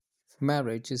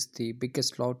Marriage is the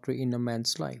biggest lottery in a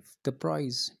man's life. The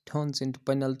prize turns into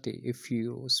penalty if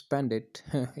you spend it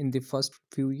in the first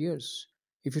few years.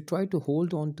 If you try to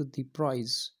hold on to the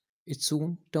prize, it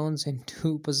soon turns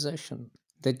into possession.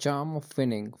 The charm of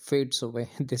winning fades away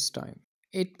this time.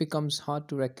 It becomes hard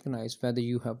to recognize whether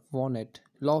you have won it,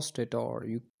 lost it, or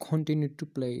you continue to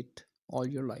play it all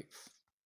your life.